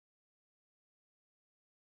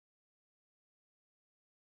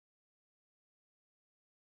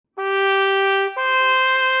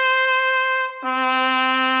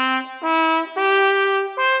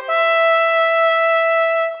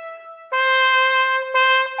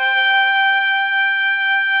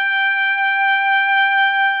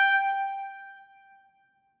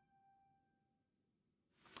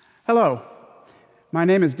My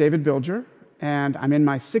name is David Bilger, and I'm in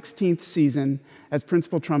my 16th season as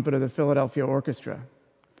principal trumpet of the Philadelphia Orchestra.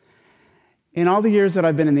 In all the years that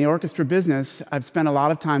I've been in the orchestra business, I've spent a lot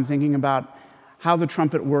of time thinking about how the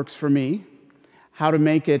trumpet works for me, how to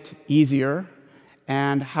make it easier,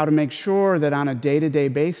 and how to make sure that on a day-to-day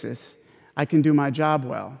basis, I can do my job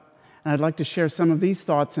well. And I'd like to share some of these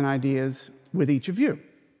thoughts and ideas with each of you.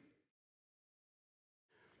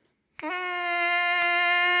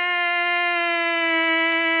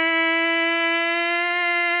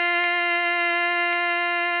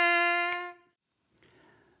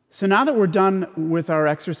 So now that we're done with our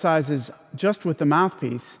exercises just with the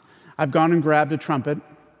mouthpiece, I've gone and grabbed a trumpet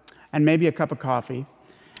and maybe a cup of coffee,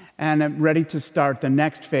 and I'm ready to start the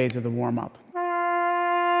next phase of the warm-up.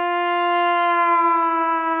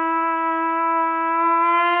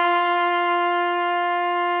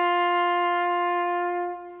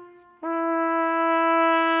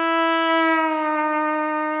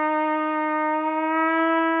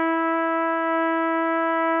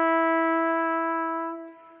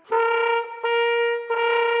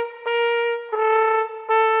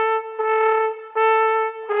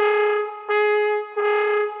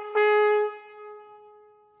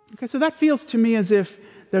 Okay, so that feels to me as if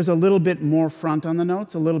there's a little bit more front on the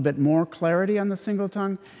notes, a little bit more clarity on the single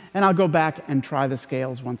tongue, and I'll go back and try the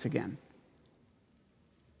scales once again.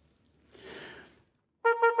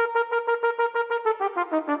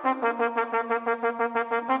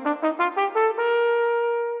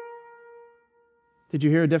 Did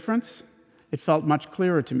you hear a difference? It felt much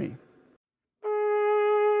clearer to me.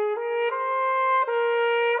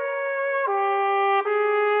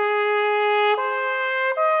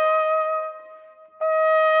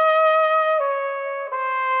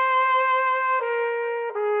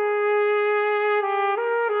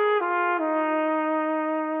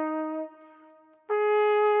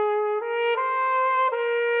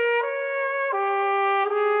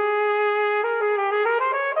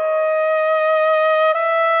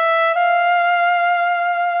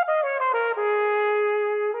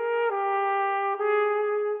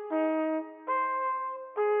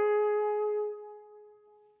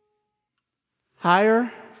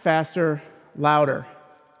 Higher, faster, louder.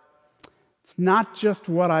 It's not just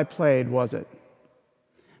what I played, was it?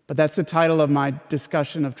 But that's the title of my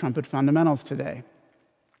discussion of trumpet fundamentals today.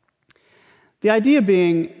 The idea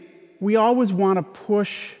being, we always want to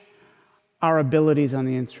push our abilities on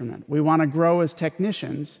the instrument. We want to grow as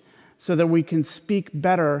technicians so that we can speak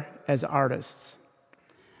better as artists.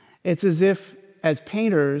 It's as if, as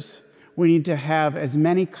painters, we need to have as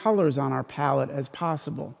many colors on our palette as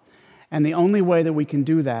possible. And the only way that we can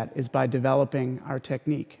do that is by developing our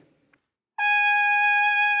technique.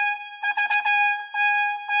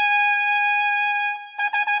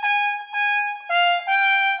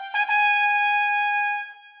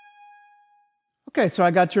 Okay, so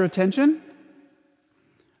I got your attention.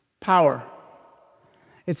 Power.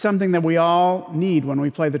 It's something that we all need when we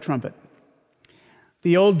play the trumpet.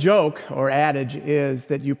 The old joke or adage is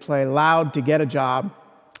that you play loud to get a job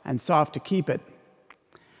and soft to keep it.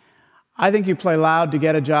 I think you play loud to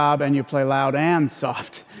get a job, and you play loud and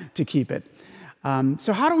soft to keep it.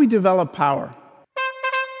 So how do we develop power?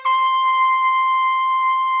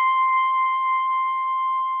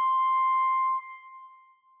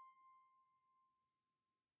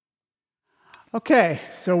 Okay,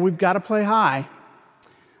 so we've got to play high.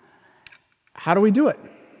 How do we do it?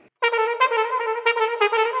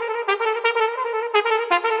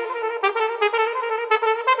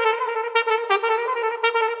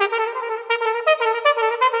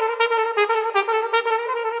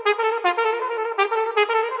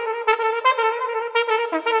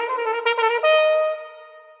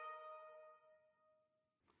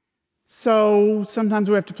 So sometimes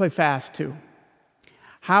we have to play fast too.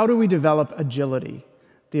 How do we develop agility,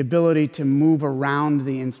 the ability to move around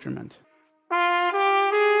the instrument?